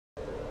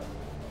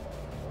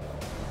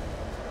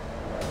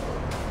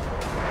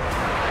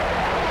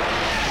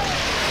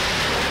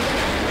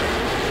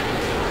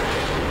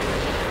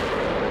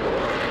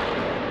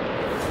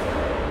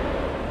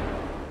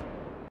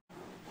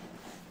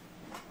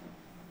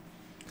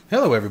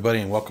Hello everybody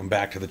and welcome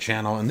back to the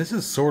channel, and this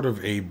is sort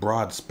of a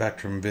broad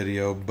spectrum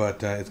video,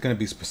 but it's going to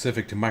be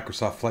specific to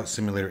Microsoft Flight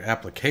Simulator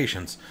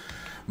applications.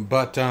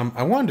 But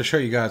I wanted to show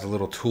you guys a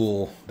little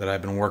tool that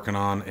I've been working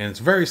on, and it's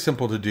very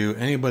simple to do.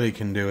 Anybody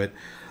can do it.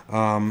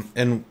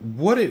 And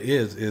what it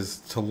is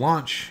to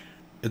launch,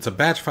 it's a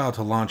batch file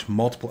to launch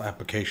multiple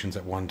applications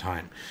at one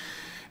time.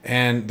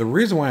 And the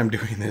reason why I'm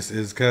doing this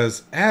is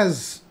because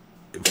as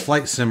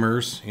flight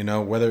simmers, you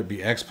know, whether it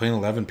be X-Plane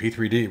 11,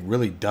 P3D, it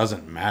really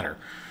doesn't matter.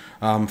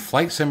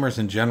 Flight simmers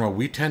in general,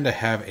 we tend to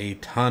have a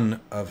ton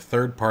of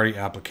third-party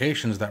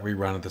applications that we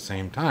run at the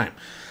same time.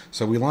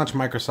 So we launch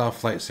Microsoft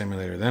Flight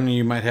Simulator. Then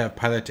you might have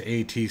Pilot to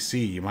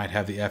ATC. You might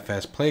have the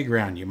FS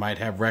Playground. You might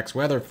have Rex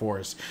Weather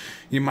Force.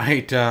 You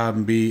might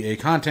be a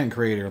content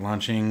creator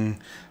launching,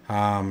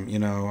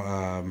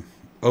 OBS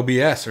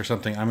or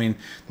something. I mean,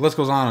 the list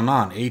goes on and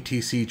on.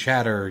 ATC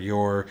Chatter,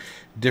 your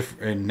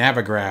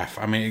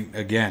Navigraph. I mean,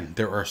 again,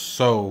 there are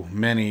so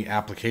many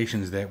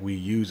applications that we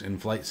use in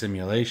flight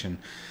simulation.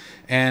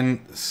 And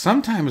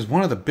sometimes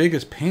one of the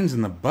biggest pains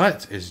in the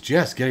butt is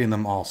just getting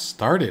them all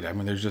started. I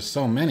mean, there's just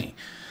so many.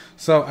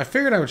 So I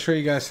figured I would show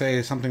you guys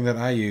something that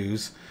I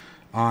use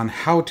on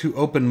how to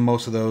open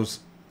most of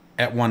those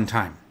at one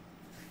time.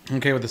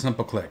 Okay, with a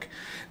simple click.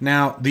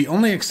 Now, the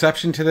only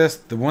exception to this,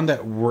 the one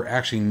that we're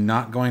actually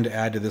not going to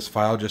add to this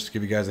file, just to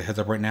give you guys a heads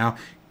up right now,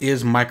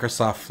 is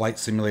Microsoft Flight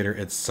Simulator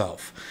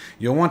itself.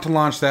 You'll want to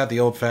launch that the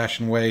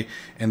old-fashioned way,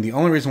 and the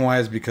only reason why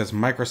is because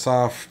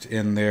Microsoft,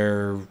 in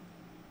their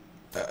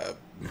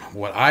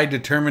what I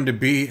determined to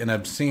be an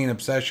obscene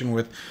obsession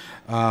with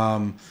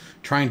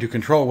trying to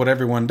control what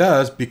everyone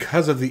does,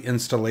 because of the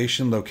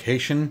installation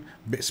location,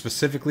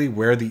 specifically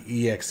where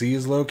the exe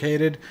is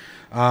located,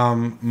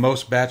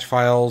 most batch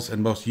files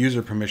and most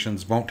user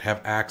permissions won't have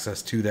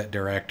access to that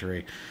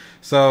directory.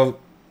 So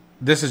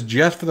this is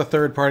just for the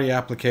third-party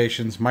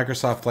applications.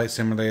 Microsoft Flight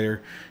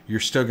Simulator, you're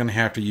still going to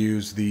have to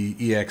use the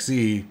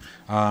exe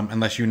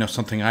unless you know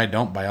something I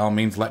don't. By all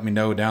means, let me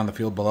know down the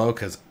field below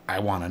because I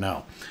want to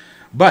know.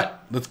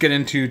 But let's get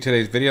into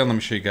today's video and let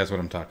me show you guys what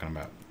I'm talking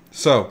about.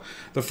 So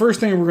the first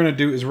thing we're going to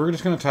do is we're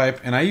just going to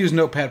type, and I use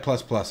Notepad++.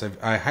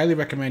 I highly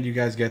recommend you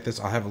guys get this.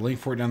 I'll have a link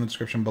for it down in the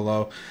description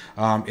below.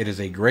 It is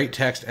a great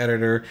text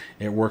editor.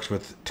 It works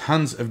with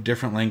tons of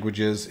different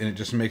languages, and it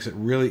just makes it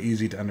really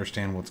easy to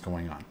understand what's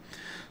going on.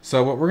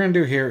 So what we're going to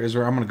do here is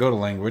I'm going to go to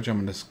language.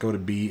 I'm going to go to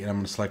B, and I'm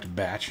going to select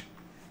batch.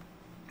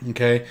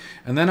 Okay,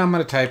 and then I'm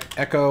going to type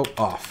echo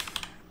off.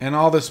 And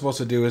all this is supposed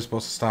to do is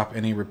supposed to stop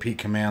any repeat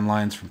command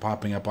lines from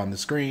popping up on the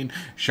screen,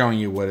 showing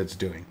you what it's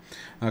doing.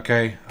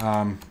 Okay,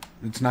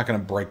 it's not going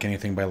to break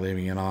anything by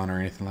leaving it on or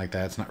anything like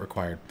that. It's not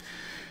required.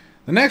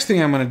 The next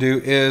thing I'm going to do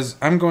is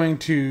I'm going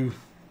to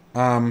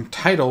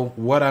title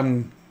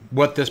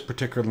what this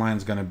particular line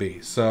is going to be.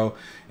 So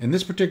in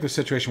this particular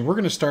situation, we're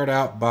going to start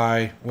out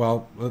by,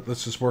 well,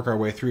 let's just work our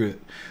way through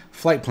it.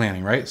 Flight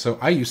planning, right? So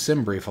I use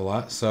SimBrief a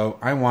lot, so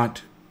I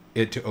want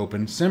it to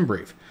open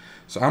SimBrief.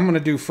 So I'm going to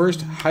do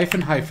first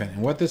hyphen hyphen,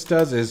 and what this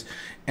does is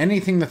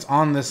anything that's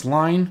on this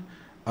line,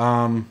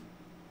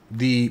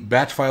 the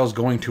batch file is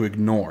going to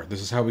ignore.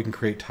 This is how we can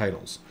create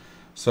titles.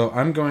 So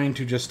I'm going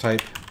to just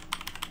type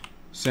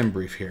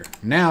SimBrief here.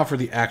 Now for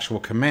the actual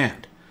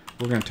command,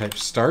 we're going to type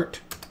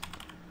start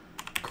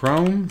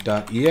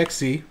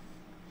chrome.exe,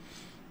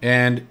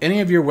 and any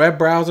of your web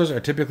browsers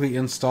are typically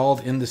installed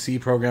in the C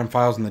program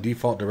files in the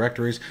default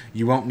directories.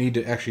 You won't need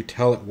to actually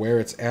tell it where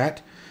it's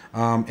at.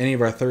 Any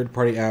of our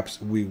third-party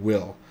apps, we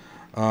will.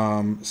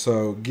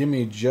 So give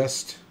me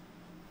just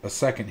a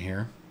second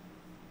here.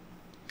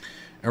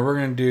 And we're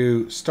going to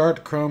do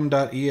start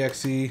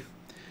chrome.exe.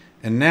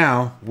 And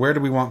now, where do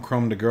we want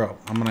Chrome to go?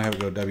 I'm going to have it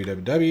go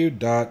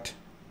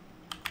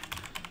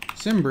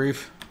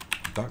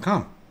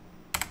www.simbrief.com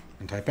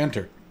and type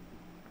enter.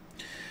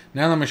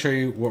 Now let me show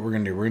you what we're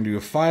going to do. We're going to do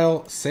a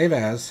file, save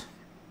as.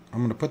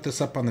 I'm going to put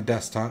this up on the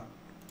desktop.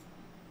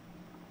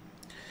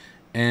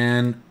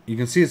 And you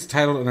can see it's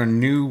titled under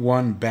new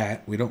one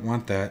bat. We don't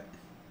want that.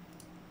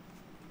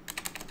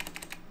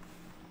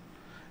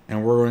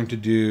 And we're going to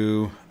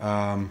do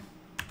MSFS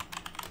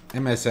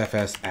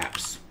apps.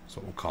 That's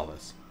what we'll call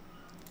this.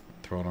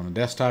 Throw it on the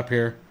desktop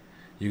here.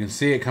 You can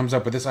see it comes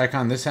up with this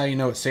icon. This is how you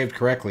know it's saved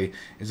correctly,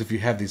 is if you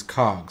have these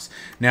cogs.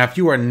 Now, if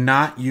you are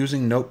not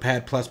using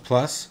Notepad++,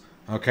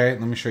 okay,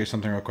 let me show you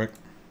something real quick.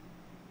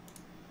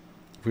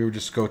 If we were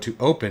just go to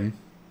open,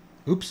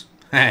 oops,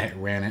 it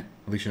ran it.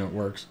 At least you know it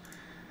works.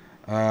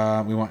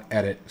 We want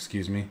edit,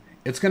 excuse me.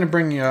 It's going to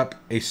bring you up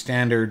a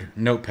standard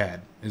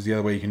notepad is the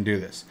other way you can do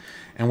this.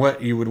 And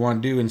what you would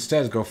want to do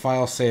instead is go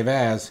file, save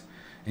as,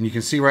 and you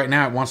can see right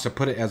now it wants to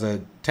put it as a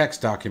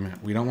text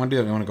document. We don't want to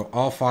do that. We want to go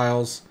all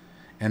files,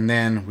 and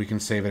then we can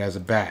save it as a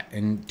bat.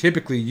 And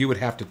typically you would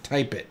have to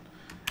type it,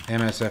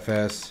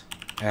 msfs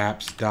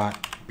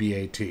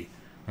apps.bat,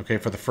 okay,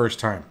 for the first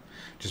time.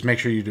 Just make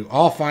sure you do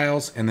all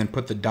files and then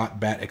put the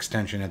 .bat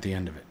extension at the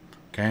end of it.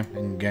 Okay,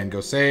 and again, go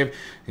save.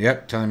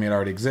 Yep, telling me it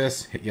already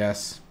exists. Hit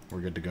yes.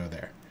 We're good to go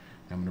there.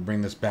 I'm going to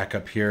bring this back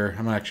up here.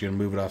 I'm actually going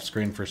to move it off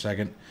screen for a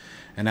second.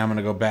 And now I'm going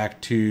to go back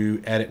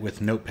to edit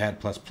with Notepad++.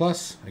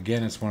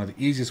 Again, it's one of the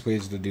easiest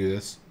ways to do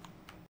this.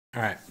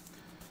 All right.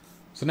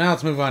 So now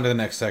let's move on to the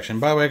next section.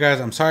 By the way, guys,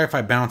 I'm sorry if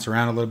I bounce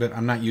around a little bit.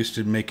 I'm not used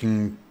to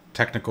making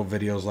technical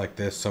videos like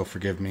this, so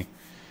forgive me.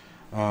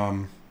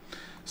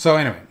 So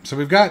anyway, so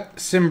we've got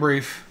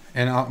SimBrief,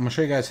 and I'm going to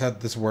show you guys how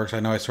this works. I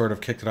know I sort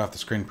of kicked it off the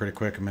screen pretty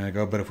quick a minute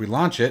ago, but if we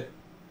launch it,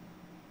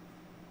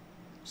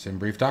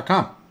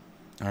 simbrief.com.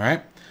 All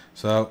right.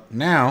 So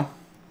now,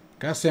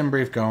 got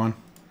SimBrief going.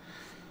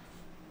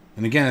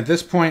 And again, at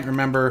this point,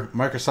 remember,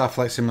 Microsoft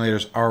Flight Simulator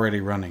is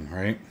already running,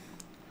 right?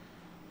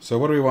 So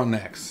what do we want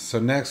next? So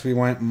next we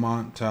want,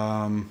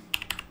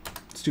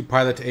 let's do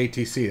pilot to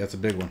ATC. That's a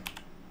big one.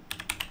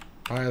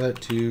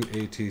 Pilot to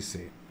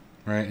ATC,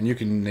 right? And you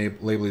can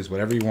label these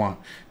whatever you want.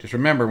 Just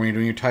remember when you're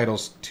doing your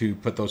titles to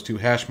put those 2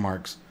 hash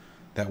marks.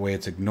 That way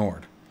it's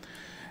ignored.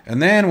 And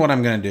then what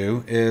I'm going to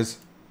do is,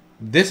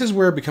 this is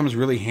where it becomes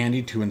really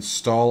handy to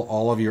install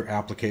all of your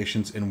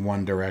applications in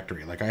one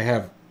directory. Like I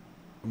have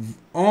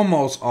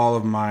almost all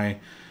of my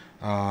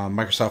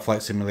Microsoft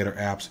Flight Simulator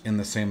apps in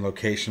the same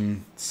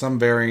location. Some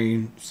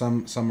vary,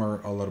 some are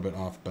a little bit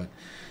off, but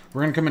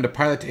we're going to come into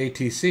Pilot to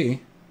ATC,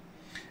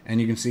 and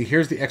you can see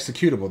here's the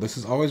executable. This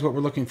is always what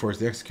we're looking for, is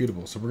the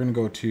executable. So we're going to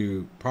go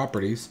to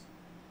Properties,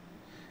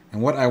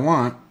 and what I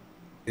want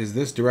is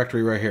this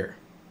directory right here.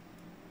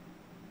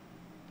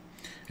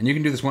 And you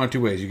can do this one of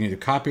 2 ways. You can either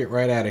copy it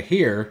right out of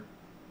here,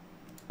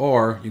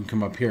 or you can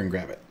come up here and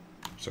grab it.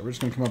 So we're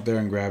just going to come up there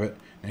and grab it.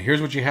 Now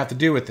here's what you have to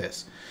do with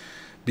this.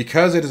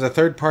 Because it is a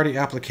third-party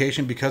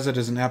application, because it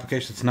is an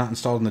application that's not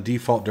installed in the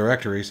default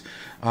directories,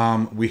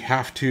 we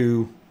have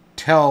to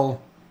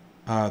tell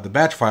the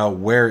batch file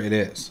where it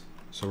is.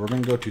 So we're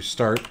going to go to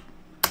Start.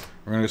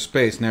 We're going to go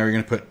space. Now we're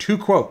going to put 2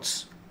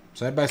 quotes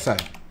side by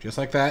side, just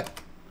like that.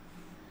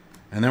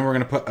 And then we're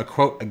going to put a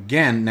quote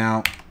again.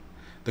 Now,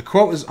 the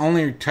quote is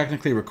only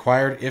technically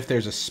required if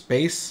there's a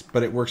space,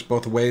 but it works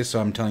both ways. So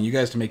I'm telling you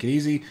guys to make it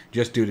easy,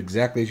 just do it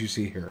exactly as you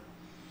see here.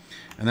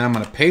 And then I'm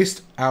going to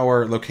paste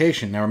our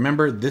location. Now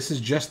remember, this is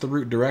just the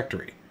root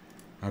directory.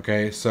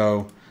 Okay,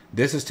 so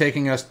this is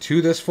taking us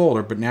to this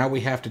folder, but now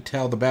we have to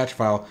tell the batch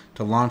file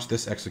to launch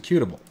this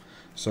executable.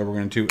 So we're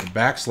going to do a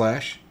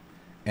backslash,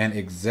 and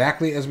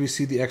exactly as we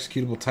see the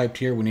executable typed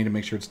here, we need to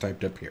make sure it's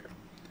typed up here.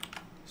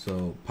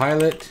 So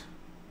pilot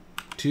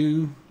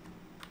to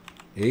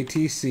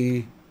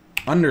ATC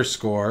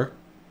underscore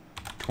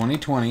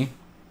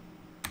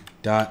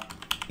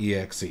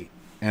 2020.exe,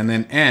 and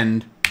then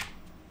end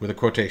with a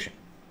quotation.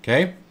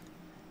 Okay,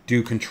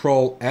 do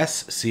Control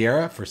S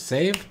Sierra for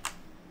save.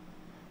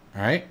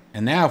 All right,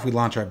 and now if we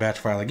launch our batch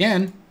file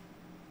again,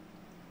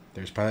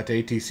 there's Pilot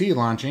to ATC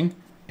launching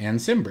and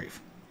SimBrief.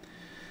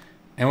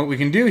 And what we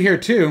can do here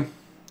too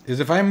is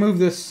if I move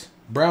this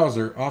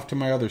browser off to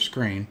my other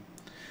screen,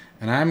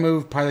 and I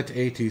move Pilot to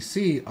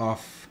ATC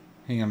off,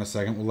 hang on a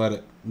second, we'll let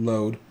it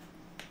load.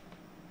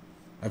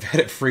 I've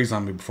had it freeze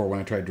on me before when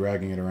I tried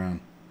dragging it around.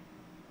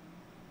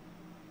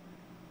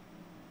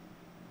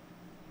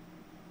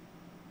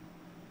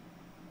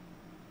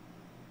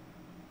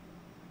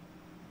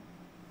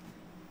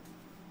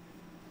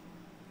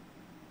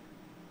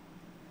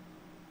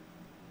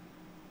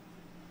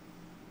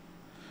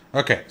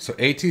 Okay, so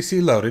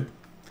ATC loaded,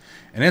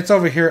 and it's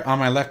over here on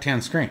my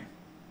left-hand screen.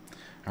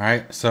 All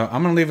right, so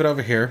I'm going to leave it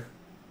over here.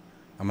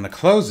 I'm going to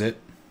close it.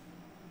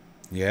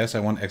 Yes, I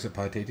want to exit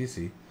Pilot to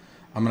ATC.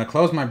 I'm going to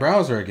close my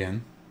browser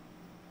again,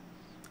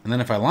 and then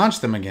if I launch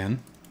them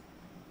again,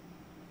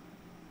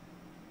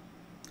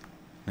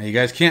 now you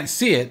guys can't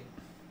see it,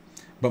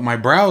 but my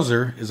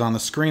browser is on the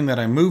screen that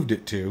I moved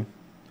it to,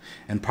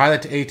 and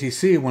Pilot to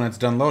ATC, when it's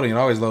done loading, it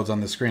always loads on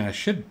the screen. I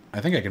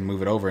think I can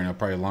move it over, and it'll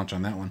probably launch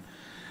on that one.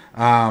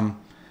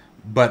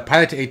 But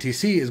Pilot to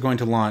ATC is going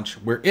to launch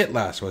where it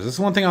last was. This is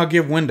one thing I'll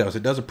give Windows.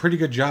 It does a pretty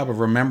good job of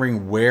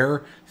remembering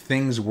where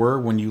things were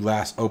when you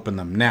last opened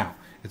them. Now,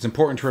 it's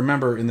important to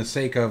remember, in the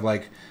sake of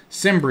like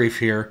SimBrief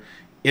here,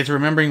 it's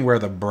remembering where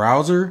the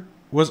browser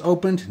was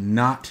opened,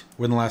 not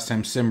when the last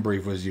time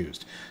SimBrief was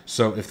used.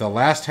 So if the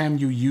last time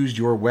you used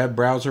your web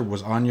browser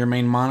was on your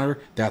main monitor,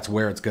 that's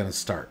where it's going to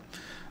start.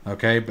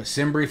 Okay, but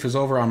SimBrief is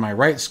over on my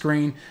right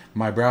screen.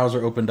 My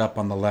browser opened up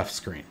on the left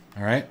screen.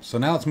 All right, so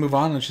now let's move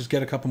on. Let's just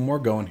get a couple more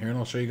going here, and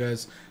I'll show you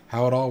guys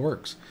how it all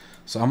works.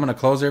 So I'm going to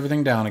close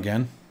everything down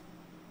again.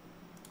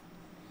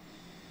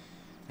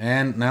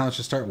 And now let's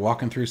just start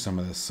walking through some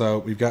of this. So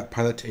we've got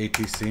Pilot to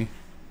ATC.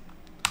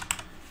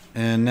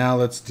 And now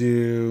let's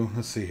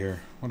see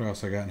here. What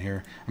else I got in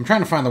here? I'm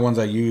trying to find the ones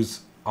I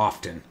use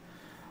often.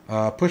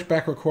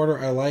 Pushback recorder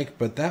I like,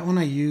 but that one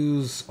I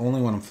use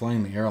only when I'm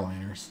flying the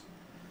airliners.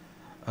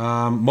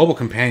 Mobile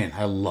Companion.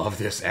 I love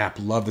this app.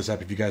 Love this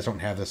app. If you guys don't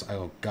have this,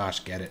 oh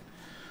gosh, get it.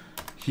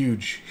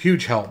 Huge,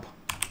 huge help.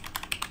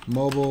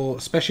 Mobile,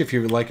 especially if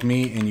you're like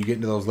me and you get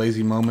into those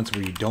lazy moments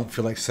where you don't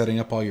feel like setting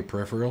up all your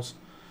peripherals.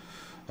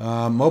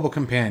 Mobile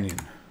Companion.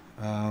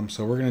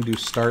 So we're going to do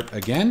start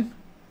again.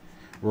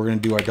 We're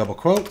going to do our double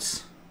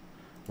quotes.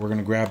 We're going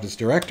to grab this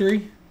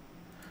directory.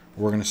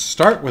 We're going to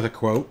start with a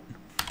quote.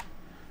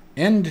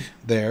 End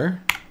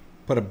there.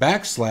 Put a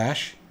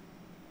backslash.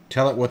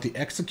 tell it what the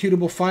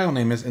executable file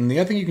name is. And the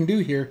other thing you can do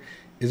here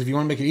is if you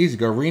want to make it easy,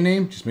 go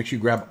rename, just make sure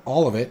you grab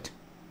all of it,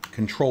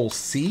 Control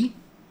C,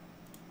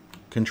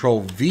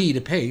 Control V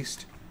to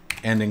paste,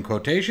 and in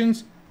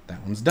quotations,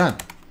 that one's done.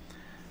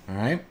 All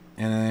right,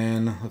 and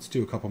then let's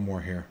do a couple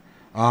more here.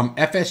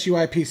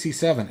 FSUI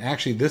PC7,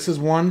 actually this is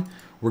one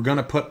we're going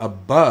to put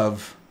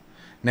above.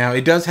 Now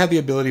it does have the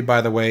ability, by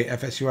the way,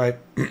 FSUI,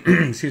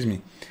 excuse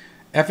me,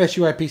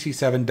 FSUI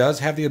PC7 does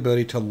have the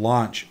ability to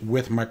launch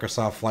with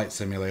Microsoft Flight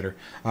Simulator.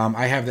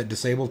 I have that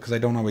disabled because I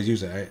don't always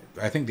use it.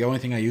 I think the only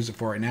thing I use it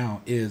for right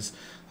now is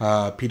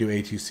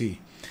P2A2C.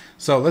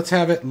 So let's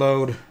have it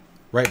load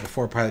right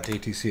before Pilot to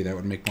ATC. That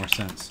would make more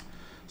sense.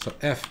 So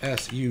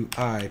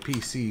FSUI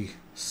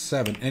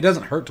PC7. And it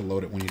doesn't hurt to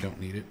load it when you don't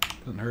need it.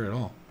 It doesn't hurt at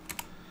all.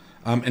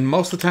 And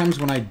most of the times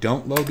when I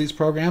don't load these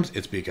programs,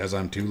 it's because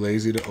I'm too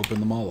lazy to open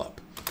them all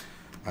up.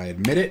 I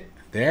admit it.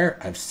 There,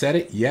 I've said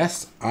it.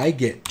 Yes, I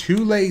get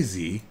too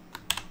lazy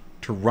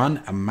to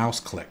run a mouse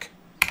click.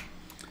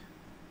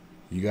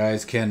 You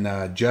guys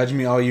can judge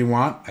me all you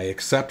want. I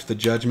accept the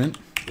judgment.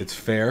 It's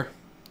fair.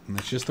 And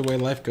that's just the way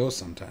life goes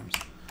sometimes.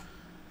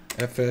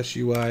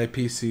 FSUI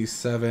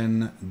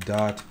PC7.exe.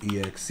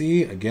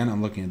 Again,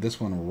 I'm looking at this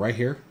one right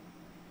here.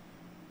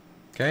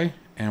 Okay,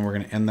 and we're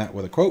going to end that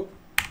with a quote.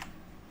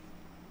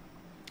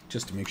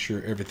 Just to make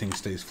sure everything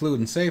stays fluid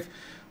and safe.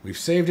 We've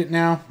saved it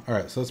now. All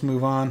right, so let's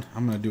move on.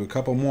 I'm going to do a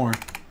couple more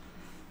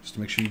just to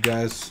make sure you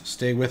guys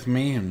stay with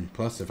me. And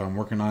plus, if I'm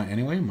working on it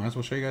anyway, might as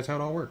well show you guys how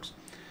it all works.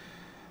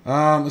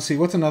 Let's see,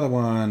 what's another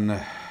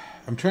one?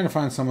 I'm trying to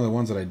find some of the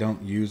ones that I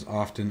don't use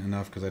often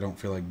enough because I don't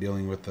feel like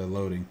dealing with the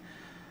loading.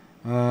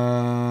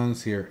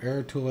 Let's see here.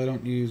 Error tool I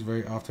don't use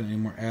very often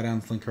anymore.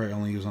 Add-ons, linker I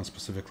only use on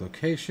specific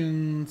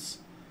locations.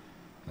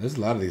 There's a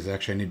lot of these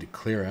actually I need to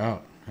clear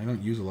out. I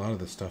don't use a lot of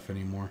this stuff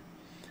anymore.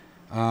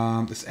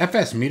 This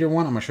FS meter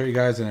one, I'm going to show you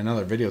guys in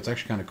another video. It's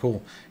actually kind of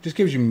cool. It just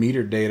gives you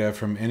meter data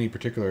from any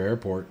particular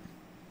airport.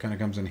 Kind of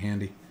comes in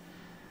handy.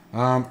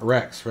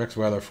 Rex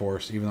Weather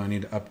Force, even though I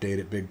need to update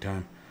it big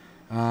time.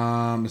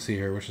 Let's see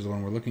here, which is the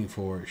one we're looking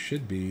for. It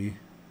should be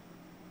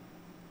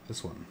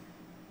this one.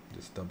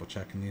 Just double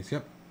checking these.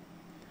 Yep.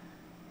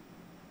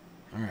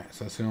 Alright,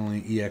 so that's the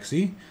only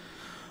EXE.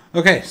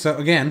 Okay, so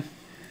again,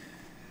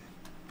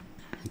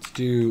 let's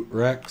do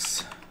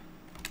Rex,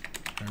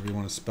 however you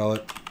want to spell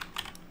it.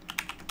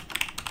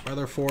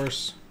 Weather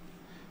Force.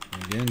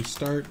 Again,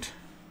 start.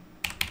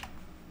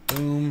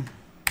 Boom.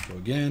 Go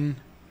again.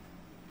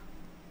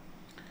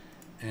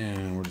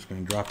 And we're just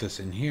going to drop this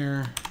in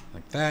here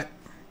like that.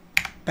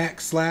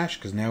 Backslash,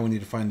 because now we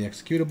need to find the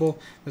executable.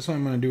 This one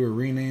I'm going to do a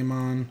rename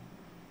on.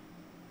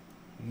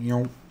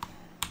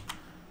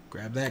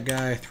 Grab that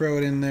guy, throw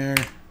it in there,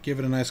 give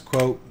it a nice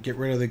quote, get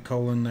rid of the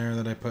colon there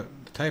that I put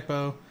the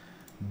typo,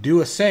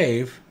 do a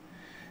save,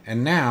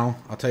 and now,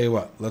 I'll tell you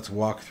what, let's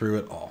walk through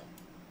it all.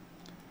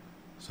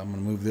 So I'm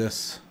going to move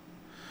this.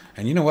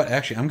 And you know what?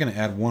 Actually, I'm going to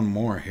add one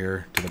more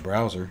here to the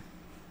browser.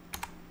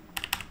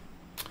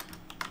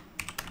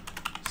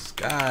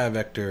 Sky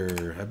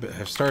Vector.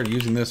 I've started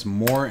using this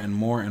more and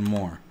more and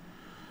more.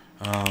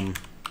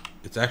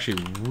 It's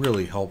actually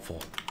really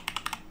helpful.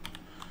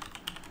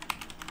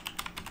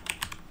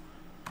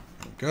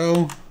 There we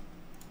go.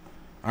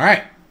 All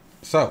right.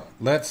 So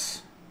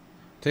let's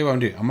tell you what I'm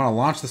going to do. I'm going to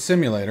launch the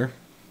simulator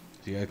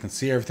so you guys can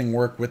see everything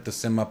work with the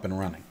sim up and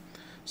running.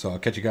 So I'll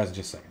catch you guys in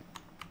just a second.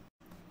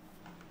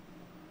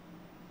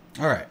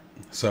 Alright,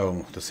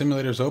 so the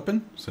simulator's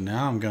open. So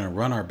now I'm going to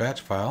run our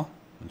batch file.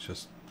 It's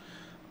just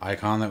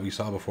icon that we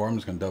saw before. I'm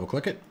just going to double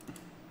click it.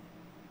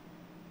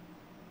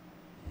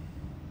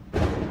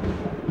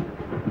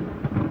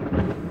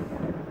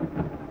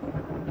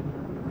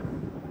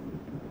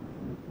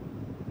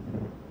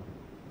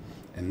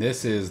 And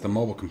this is the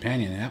mobile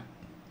companion app.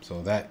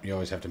 So that you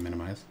always have to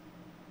minimize.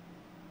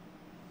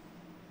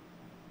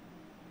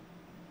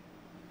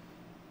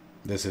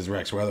 This is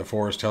Rex Weather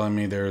Force telling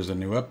me there's a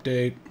new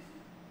update.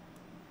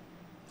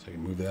 So I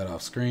can move that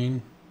off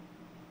screen.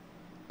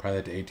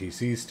 Pilot to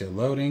ATC still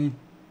loading.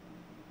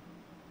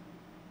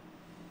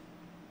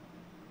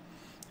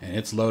 And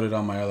it's loaded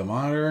on my other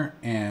monitor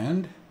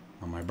and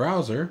on my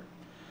browser.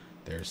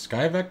 There's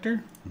Sky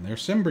Vector and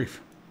there's SimBrief.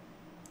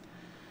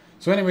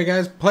 So anyway,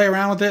 guys, play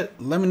around with it.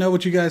 Let me know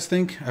what you guys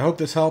think. I hope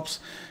this helps.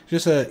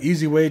 Just an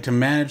easy way to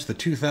manage the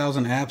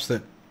 2,000 apps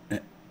that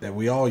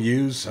we all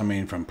use. I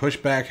mean, from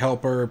pushback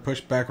helper,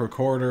 pushback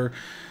recorder,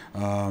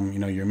 you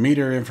know, your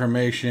meter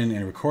information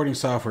and recording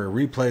software,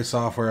 replay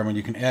software. I mean,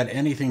 you can add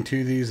anything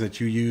to these that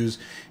you use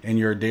in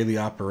your daily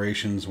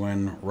operations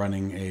when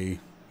running a,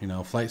 you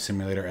know, flight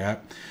simulator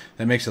app.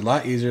 That makes it a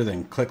lot easier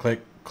than click,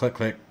 click, click,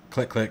 click,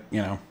 click, click.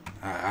 You know,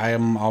 I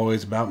am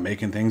always about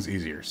making things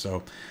easier.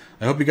 So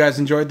I hope you guys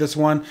enjoyed this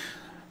one.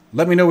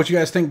 Let me know what you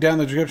guys think down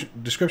in the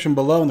description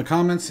below in the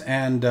comments,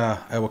 and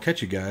I will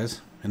catch you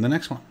guys in the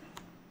next one.